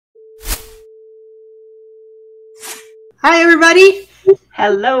Hi, everybody.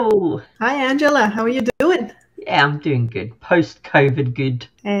 Hello. Hi, Angela. How are you doing? Yeah, I'm doing good. Post-COVID good.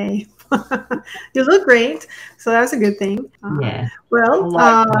 Hey, you look great. So that's a good thing. Yeah, I Well,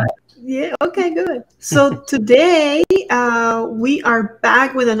 like that. yeah, okay, good. So today we are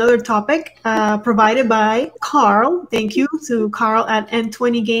back with another topic provided by Carl. Thank you to Carl at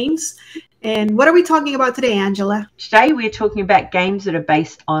N20 Games. And what are we talking about today, Angela? Today we're talking about games that are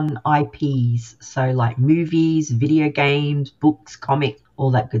based on IPs. So like movies, video games, books, comics, all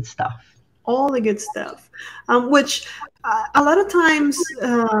that good stuff. All the good stuff, which a lot of times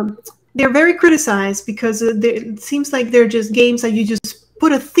they're very criticized because it seems like they're just games that you just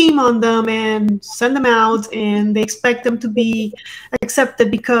put a theme on them and send them out, and they expect them to be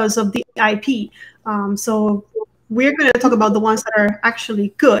accepted because of the IP. So we're going to talk about the ones that are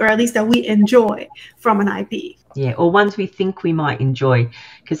actually good, or at least that we enjoy from an IP. Yeah, or ones we think we might enjoy.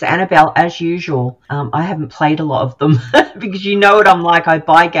 Because Annabelle, as usual, I haven't played a lot of them because you know what I'm like. I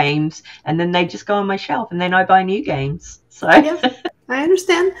buy games and then they just go on my shelf, and then I buy new games. So Yeah, I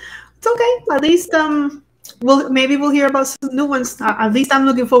understand. It's okay. At least we'll hear about some new ones. At least I'm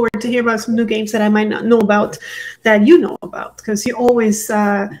looking forward to hear about some new games that I might not know about that you know about, because you always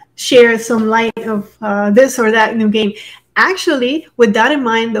share some light of this or that new game. Actually, with that in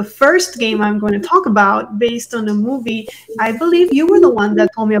mind, the first game I'm going to talk about, based on a movie, I believe you were the one that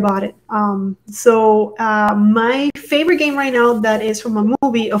told me about it. My favorite game right now that is from a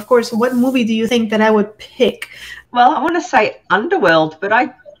movie, of course, what movie do you think that I would pick? well, I want to say Underworld,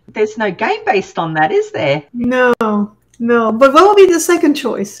 but there's no game based on that, is there? No, no. But what would be the second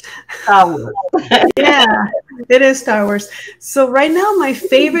choice? Star Wars. Yeah, it is Star Wars. So right now, my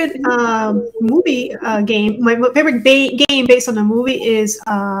favorite movie game, my favorite game based on a movie is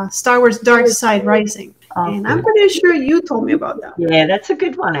Star Wars Dark Side Rising. Oh, And I'm good. pretty sure you told me about that. Yeah, that's a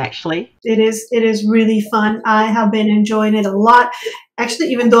good one, actually. It is really fun. I have been enjoying it a lot.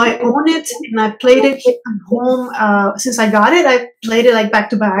 Actually, even though I own it and I played it at home since I got it, I played it like back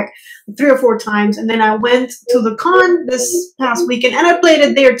to back 3 or 4 times, and then I went to the con this past weekend and I played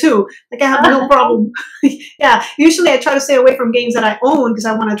it there too. Like I have no problem. Yeah, usually I try to stay away from games that I own because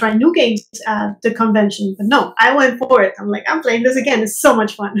I want to try new games at the convention. But no, I went for it. I'm like, I'm playing this again. It's so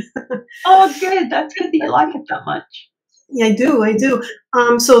much fun. Oh, good. That's good that you like it that much. Yeah, I do. I do.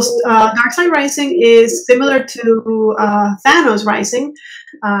 Dark Side Rising is similar to Thanos Rising.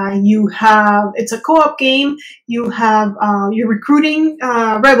 It's a co-op game. You're recruiting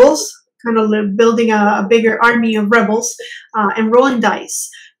rebels, kind of building a bigger army of rebels, and rolling dice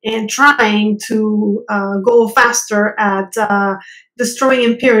and trying to go faster at destroying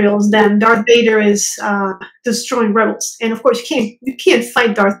Imperials than Darth Vader is destroying rebels. And of course, you can't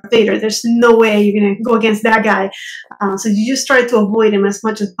fight Darth Vader. There's no way you're gonna go against that guy. So you just try to avoid him as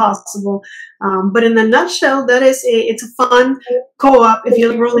much as possible. But in a nutshell, it's a fun co-op. If you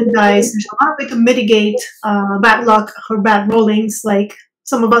like rolling dice, there's a lot of way to mitigate bad luck or bad rollings, like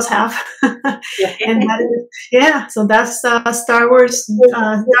some of us have. And so that's Star Wars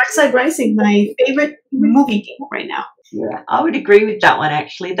Dark Side Rising, my favorite movie game right now. Yeah, I would agree with that one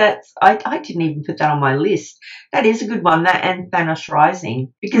actually. I didn't even put that on my list. That is a good one, that and Thanos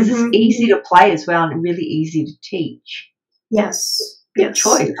Rising, because it's easy to play as well and really easy to teach. Yes. Good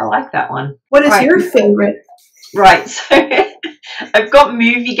choice. I like that one. What is your favorite? Right, so I've got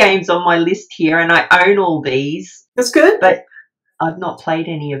movie games on my list here and I own all these. That's good. But I've not played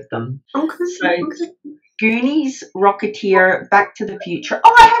any of them. Okay. So Goonies, Rocketeer, Back to the Future.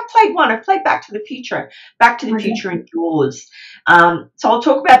 Oh, I have played one. I've played Back to the Future. Back to the Future and Jaws. So I'll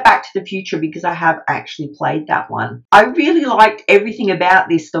talk about Back to the Future because I have actually played that one. I really liked everything about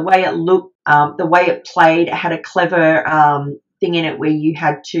this, the way it looked, the way it played. It had a clever thing in it where you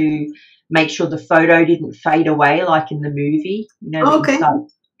had to make sure the photo didn't fade away like in the movie. You know, okay.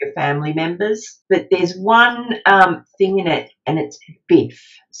 Your family members. But there's one thing in it, and it's Biff.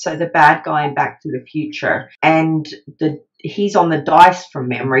 So the bad guy in Back to the Future, and he's on the dice from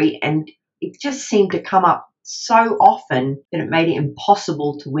memory, and it just seemed to come up so often that it made it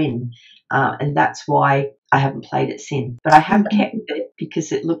impossible to win, and that's why I haven't played it since. But I have kept it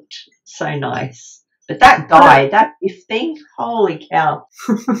because it looked so nice. But that guy, that Biff thing, holy cow!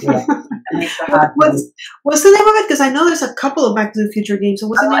 Yeah, what's the name of it? Because I know there's a couple of Back to the Future games. So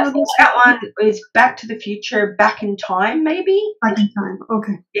what's the name of this? That one is Back to the Future, Back in Time, maybe. Back in Time.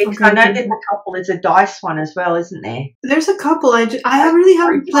 Okay. Yeah, okay. I know there's a couple. There's a dice one as well, isn't there? There's a couple. I really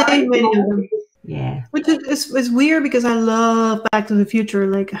haven't played many of them. Yeah. Which is weird because I love Back to the Future.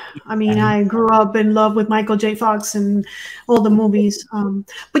 Like, I mean, I grew up in love with Michael J. Fox and all the movies.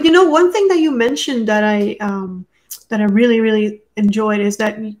 But you know, one thing that you mentioned that that I really, really enjoyed is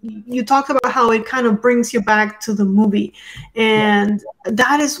that you talked about how it kind of brings you back to the movie. And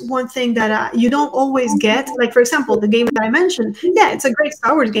that is one thing that you don't always get. Like, for example, the game that I mentioned, yeah, it's a great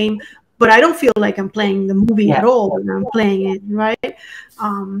Star Wars game, but I don't feel like I'm playing the movie at all when I'm playing it, right?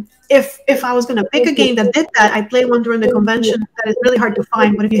 If I was going to pick a game that did that, I'd play one during the convention that is really hard to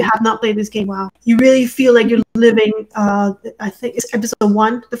find. But if you have not played this game, wow, you really feel like you're living, I think it's episode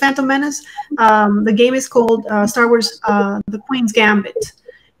 1, The Phantom Menace. The game is called Star Wars The Queen's Gambit.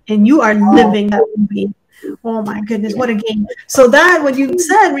 And you are living that movie. Oh my goodness, what a game. So that, what you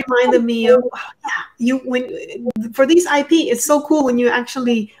said, reminded me of, for these IP, it's so cool when you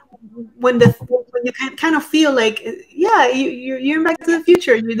actually, when you kind of feel like, yeah, you're Back to the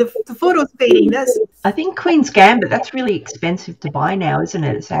Future. The photo's fading. I think Queen's Gambit, that's really expensive to buy now, isn't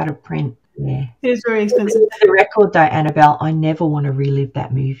it? It's out of print. Yeah, it is very expensive. For the record, though, Annabelle, I never want to relive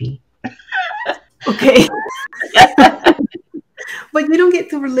that movie. Okay. But you don't get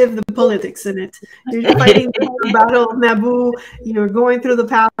to relive the politics in it. You're fighting the Battle of Naboo. You're going through the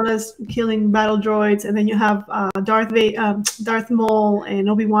palace, killing battle droids, and then you have Darth Maul and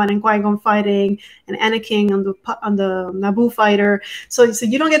Obi-Wan and Qui-Gon fighting, and Anakin on the Naboo fighter. So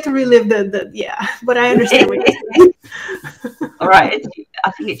you don't get to relive yeah. But I understand what you're saying. All right,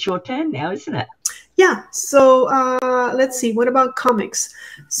 I think it's your turn now, isn't it? Yeah, so let's see. What about comics?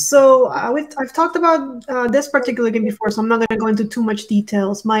 So I've talked about this particular game before, so I'm not going to go into too much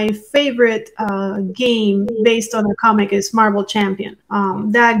details. My favorite game based on a comic is Marvel Champion.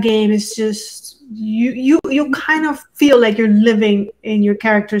 That game is just, you kind of feel like you're living in your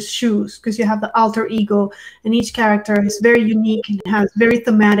character's shoes because you have the alter ego, and each character is very unique and has very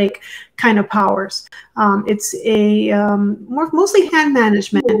thematic kind of powers. It's a mostly hand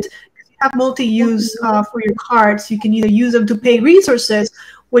management. Have multi-use for your cards. You can either use them to pay resources,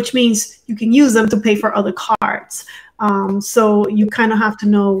 which means you can use them to pay for other cards. So you kind of have to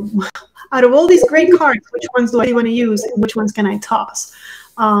know, out of all these great cards, which ones do I want to use and which ones can I toss?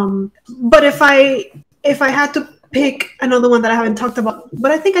 But if I had to pick another one that I haven't talked about,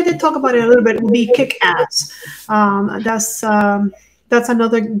 but I think I did talk about it a little bit, it would be Kick-Ass. That's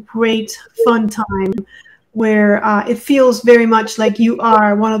another great fun time where it feels very much like you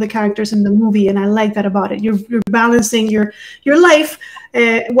are one of the characters in the movie, and I like that about it. You're balancing your life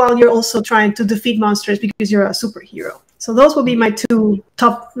while you're also trying to defeat monsters because you're a superhero. So those will be my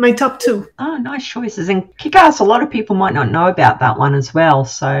top two. Oh, nice choices. And Kick-Ass, a lot of people might not know about that one as well.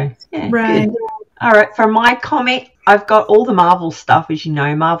 So yeah, right. Good. All right, for my comic, I've got all the Marvel stuff, as you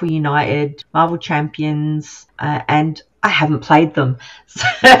know, Marvel United, Marvel Champions, and I haven't played them.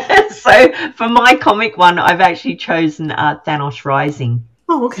 So for my comic one, I've actually chosen Thanos Rising.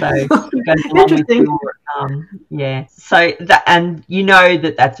 Oh, okay. So interesting. Yeah. So that, and you know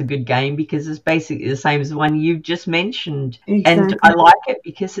that's a good game because it's basically the same as the one you've just mentioned. Exactly. And I like it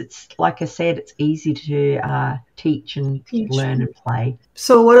because it's, like I said, it's easy to teach and learn and play.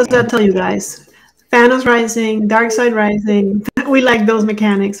 So what does that tell you guys? Thanos Rising, Darkseid Rising. We like those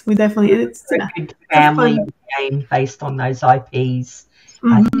mechanics. We definitely. It's a good family game based on those IPs.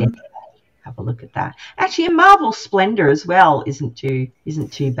 Definitely have a look at that. Actually, a Marvel Splendor as well isn't too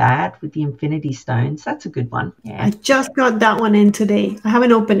bad with the Infinity Stones. That's a good one. Yeah. I just got that one in today. I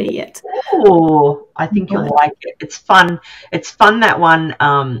haven't opened it yet. Oh, I think you'll like it. It's fun. It's fun, that one.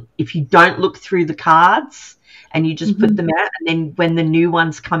 If you don't look through the cards and you just put them out, and then when the new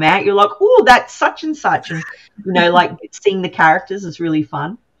ones come out, you're like, oh, that's such and such. And, like seeing the characters is really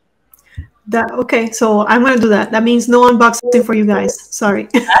fun. Okay, so I'm going to do that. That means no unboxing for you guys. Sorry.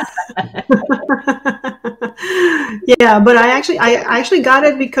 Yeah, but I actually got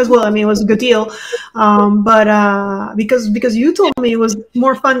it because, well, I mean, it was a good deal. But because you told me it was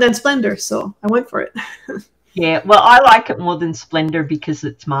more fun than Splendor, so I went for it. Yeah, well, I like it more than Splendor because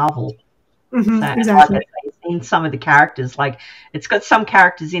it's Marvel. So, exactly. In some of the characters, like it's got some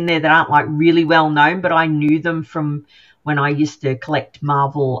characters in there that aren't like really well known, but I knew them from when I used to collect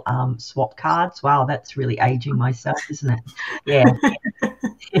Marvel swap cards. Wow, that's really aging myself, isn't it? Yeah.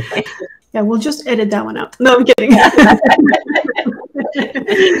 Yeah, we'll just edit that one out. No, I'm kidding.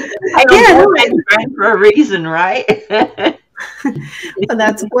 Again, for a reason, right?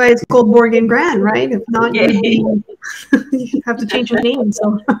 That's why it's called BoardGameGran, right? If not, you have to change your name.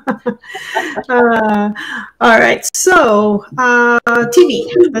 So, all right. So, TV.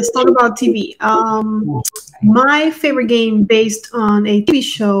 Let's talk about TV. My favorite game based on a TV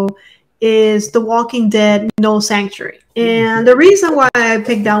show is The Walking Dead: No Sanctuary. And the reason why I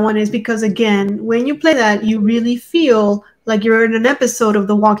picked that one is because, again, when you play that, you really feel like you're in an episode of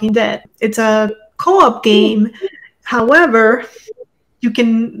The Walking Dead. It's a co-op game. However, you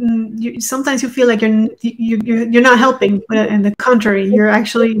can sometimes you feel like you're not helping, but in the contrary, you're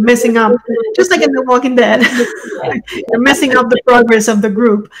actually messing up, just like in The Walking Dead. You're messing up the progress of the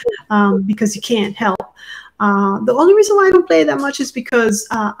group because you can't help. The only reason why I don't play it that much is because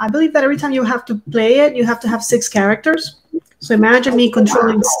I believe that every time you have to play it, you have to have 6 characters. So imagine me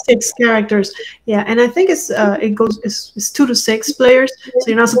controlling 6 characters. Yeah, and I think it's 2 to 6 players, so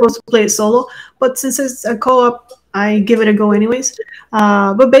you're not supposed to play it solo. But since it's a co-op, I give it a go anyways.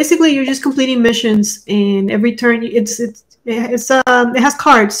 But basically, you're just completing missions, and every turn it has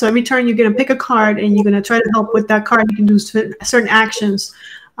cards. So every turn you're gonna pick a card, and you're gonna try to help with that card. You can do certain actions.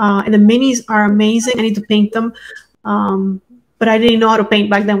 And the minis are amazing. I need to paint them, but I didn't know how to paint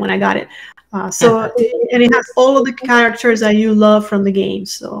back then when I got it. And it has all of the characters that you love from the game.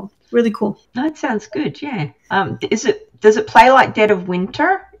 So really cool. That sounds good. Yeah. Does it play like Dead of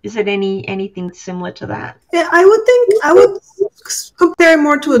Winter? Is it anything similar to that? Yeah, I would compare it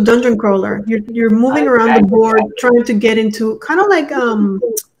more to a dungeon crawler. You're moving around the board, trying to get into kind of like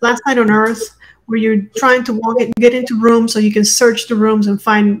Last Night on Earth, where you're trying to get into rooms so you can search the rooms and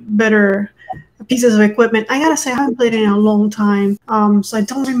find better pieces of equipment. I gotta say, I haven't played it in a long time, so I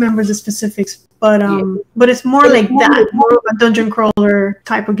don't remember the specifics. But it's more like that, more of a dungeon crawler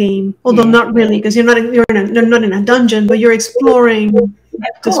type of game. Although not really, because you're not in a dungeon, but you're exploring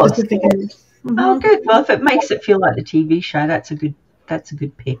the specific areas. Oh, good. Well, if it makes it feel like the TV show, that's a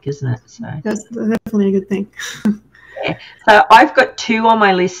good pick, isn't it? So that's definitely a good thing. Yeah. So I've got 2 on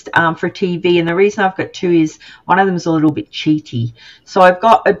my list for TV, and the reason I've got 2 is one of them is a little bit cheaty. So I've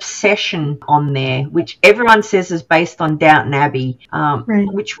got Obsession on there, which everyone says is based on Downton Abbey,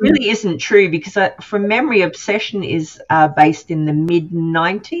 which really isn't true, because from memory, Obsession is based in the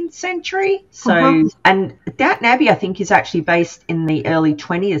mid-19th century. So and Downton Abbey, I think, is actually based in the early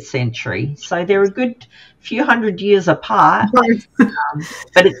 20th century. So they're a good few hundred years apart,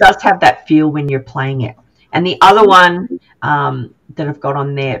 but it does have that feel when you're playing it. And the other one that I've got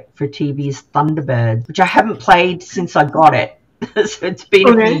on there for TV is Thunderbird, which I haven't played since I got it. So it's been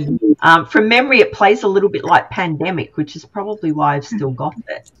a few years. From memory, it plays a little bit like Pandemic, which is probably why I've still got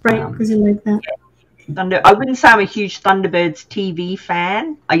it. Right, because you like that. I wouldn't say I'm a huge Thunderbirds TV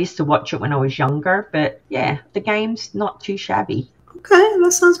fan. I used to watch it when I was younger, but yeah, the game's not too shabby. Okay,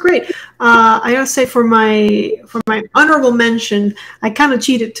 that sounds great. I gotta say, for my honorable mention, I kind of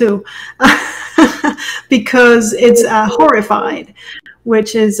cheated too, because it's Horrified,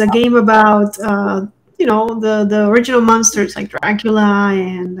 which is a game about the original monsters like Dracula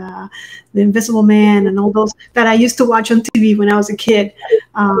and the Invisible Man and all those that I used to watch on TV when I was a kid.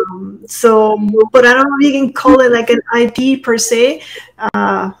 But I don't know if you can call it like an IP per se.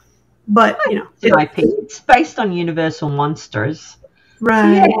 But it's based on Universal Monsters.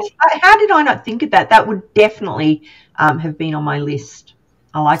 Right. So, yeah, how did I not think of that? That would definitely have been on my list.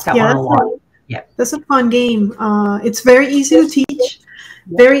 I like that one a lot. Yeah, that's a fun game. It's very easy to teach,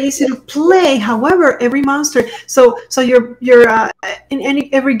 very easy to play. However, every monster. So you're in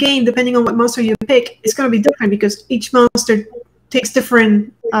every game, depending on what monster you pick, it's going to be different because each monster takes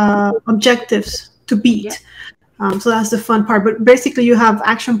different objectives to beat. So that's the fun part. But basically, you have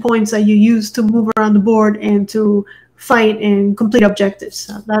action points that you use to move around the board and to fight and complete objectives.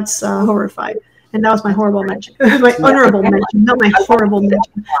 That's Horrified. And that was my horrible mention. My honorable mention, not my horrible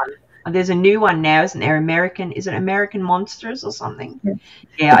mention. There's a new one now, isn't there? Is it American Monsters or something?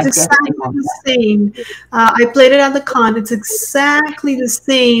 Yeah, it's exactly the same. I played it at the con. It's exactly the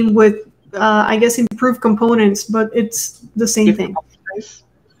same with, I guess, improved components, but it's the same thing. Monsters.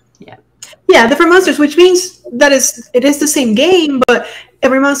 Yeah, different monsters, which means that it is the same game, but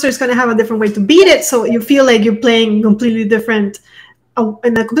every monster is going to have a different way to beat it. So you feel like you're playing completely different,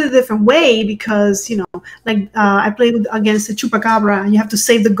 in a completely different way, because I played against the Chupacabra. You have to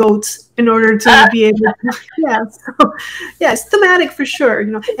save the goats in order to be able to. It's thematic for sure.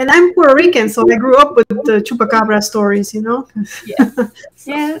 And I'm Puerto Rican, so I grew up with the Chupacabra stories. Yeah,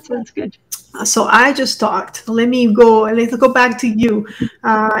 that sounds good. So I just talked. Let's go back to you.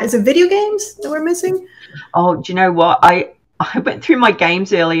 Is it video games that we're missing? Oh, do you know what? I went through my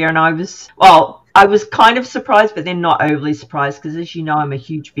games earlier, and I was kind of surprised, but then not overly surprised, because as you know, I'm a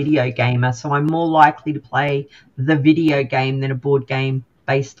huge video gamer, so I'm more likely to play the video game than a board game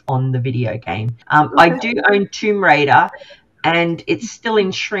based on the video game. I do own Tomb Raider, and it's still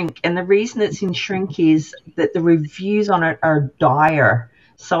in shrink. And the reason it's in shrink is that the reviews on it are dire.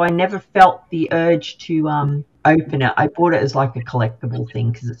 So I never felt the urge to open it. I bought it as like a collectible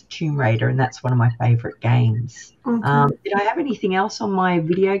thing because it's Tomb Raider, and that's one of my favorite games. Did I have anything else on my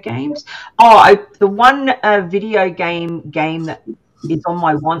video games? The one video game that is on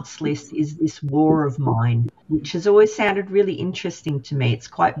my wants list is this War of Mine, which has always sounded really interesting to me. It's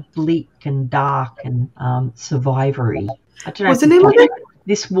quite bleak and dark and survivory. I don't know What's if the you name of played it?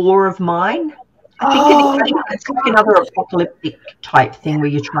 this War of Mine. Oh, I think it's like another apocalyptic type thing where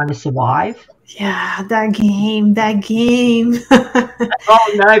you're trying to survive. yeah, that game, that game.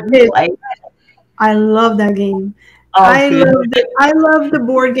 Oh no, have you played? I love that game. Oh, good. I love the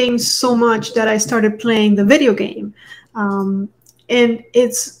board game so much that I started playing the video game, and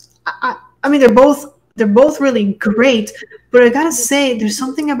I mean they're both really great, but I gotta say there's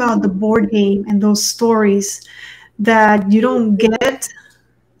something about the board game and those stories that you don't get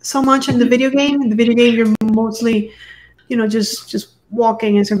so much in the video game. In the video game, you're mostly, just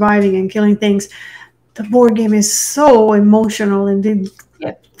walking and surviving and killing things. The board game is so emotional and it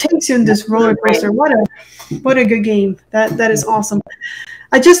Yep. takes you in this roller coaster. What a good game. That is awesome.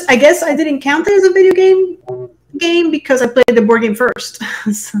 I guess I didn't count it as a video game because I played the board game first.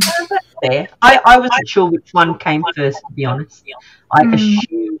 So, Fair. I wasn't sure which one came first, to be honest. I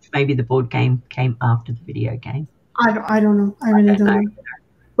assumed maybe the board game came after the video game. I don't know. I really don't know.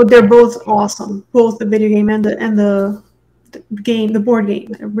 But they're both awesome. Both the video game and the game, the board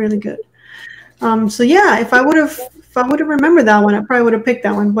game. They're really good. So yeah, if I would have remembered that one, I probably would have picked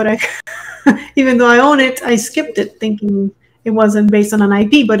that one. But I, even though I own it, I skipped it thinking it wasn't based on an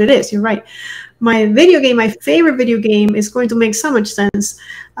IP, but it is. You're right. My favorite video game is going to make so much sense.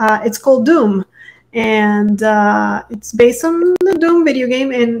 It's called Doom, and it's based on the Doom video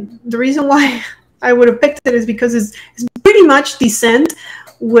game. And the reason why I would have picked it is because it's pretty much Descent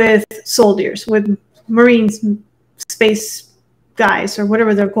with soldiers, with Marines, space guys, or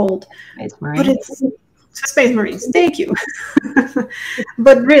whatever they're called. But it's Space Marines. Thank you.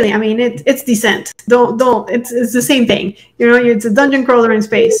 But really, I mean, it's Descent. Don't. It's the same thing. It's a dungeon crawler in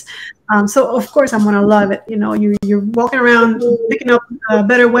space. So of course I'm gonna love it. You're walking around, picking up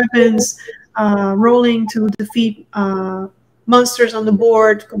better weapons, rolling to defeat monsters on the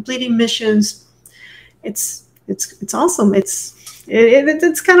board, completing missions. It's awesome.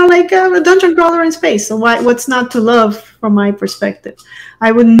 It's kind of like a dungeon crawler in space. So what's not to love from my perspective? I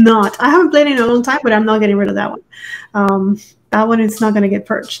haven't played it in a long time, but I'm not getting rid of that one. That one is not going to get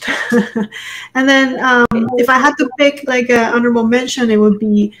purged. And then if I had to pick like an honorable mention, it would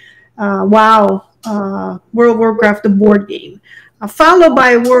be WoW, World of Warcraft, the board game, followed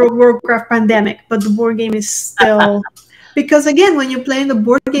by World of Warcraft Pandemic. But the board game is still... Because again, when you're playing the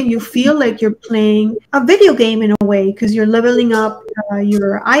board game, you feel like you're playing a video game in a way, because you're leveling up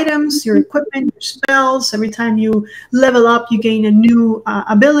your items, your equipment, your spells. Every time you level up, you gain a new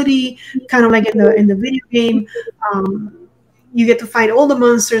ability, kind of like in the video game. You get to fight all the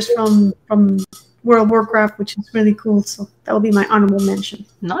monsters from World of Warcraft, which is really cool. So that would be my honorable mention.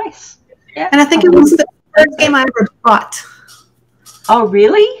 Nice. Yeah. And I think it was the first game I ever bought. Oh,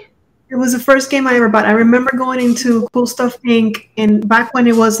 really? It was the first game I ever bought. I remember going into Cool Stuff Inc. and back when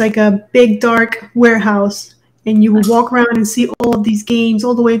it was like a big dark warehouse and you would walk around and see all of these games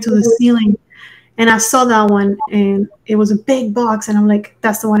all the way to the ceiling. And I saw that one and it was a big box and I'm like,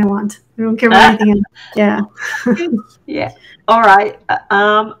 that's the one I want. I don't care about anything else. Yeah. Yeah. All right.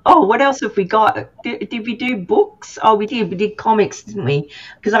 What else have we got? Did we do books? Oh, we did. We did comics, didn't we?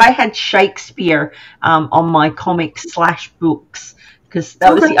 Because I had Shakespeare on my comics/books. Because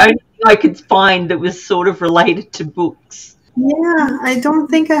that was the only thing I could find that was sort of related to books. Yeah, I don't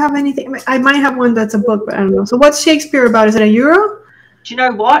think I have anything. I might have one that's a book, but I don't know. So what's Shakespeare about? Is it a Euro? Do you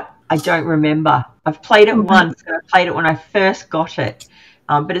know what? I don't remember. I've played it once, and I played it when I first got it.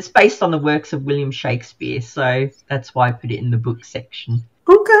 But it's based on the works of William Shakespeare, so that's why I put it in the book section.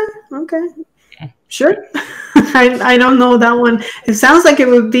 Okay. Yeah. Sure. I don't know that one. It sounds like it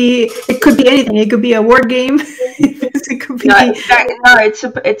could be anything. It could be a word game. It could be...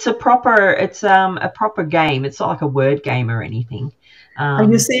 it's a proper game. It's not like a word game or anything. Are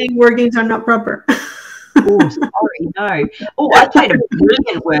you saying word games are not proper? Oh, sorry, no. Oh, I played a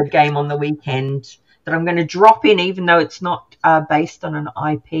brilliant word game on the weekend that I'm going to drop in, even though it's not based on an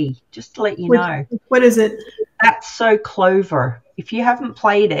IP, just to let you know. What is it? That's So Clover. If you haven't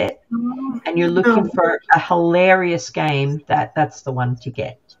played it and you're looking for a hilarious game, that's the one to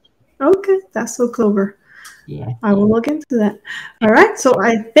get. Okay, That's So Clover. Yeah. I will look into that. All right, so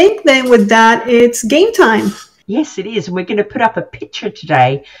I think then with that, it's game time. Yes, it is. We're going to put up a picture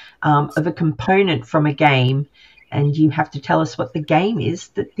today of a component from a game, and you have to tell us what the game is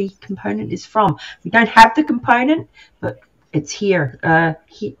that the component is from. We don't have the component, but it's here. The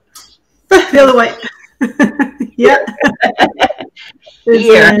other way. Yeah.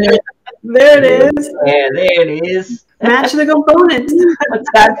 Here. There it is. Yeah, there it is. Match the component. What's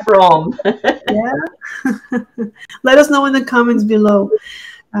that from? Yeah. Let us know in the comments below.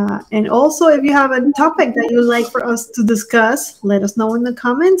 And also, if you have a topic that you'd like for us to discuss, let us know in the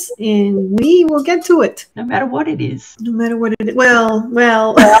comments, and we will get to it. No matter what it is. No matter what it is. Well,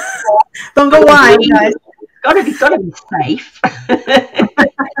 don't go wild, guys. It's gotta be safe.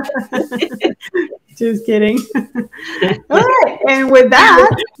 Just kidding. All right, and with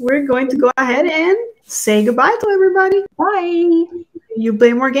that, we're going to go ahead and say goodbye to everybody. Bye. You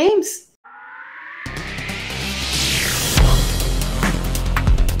play more games.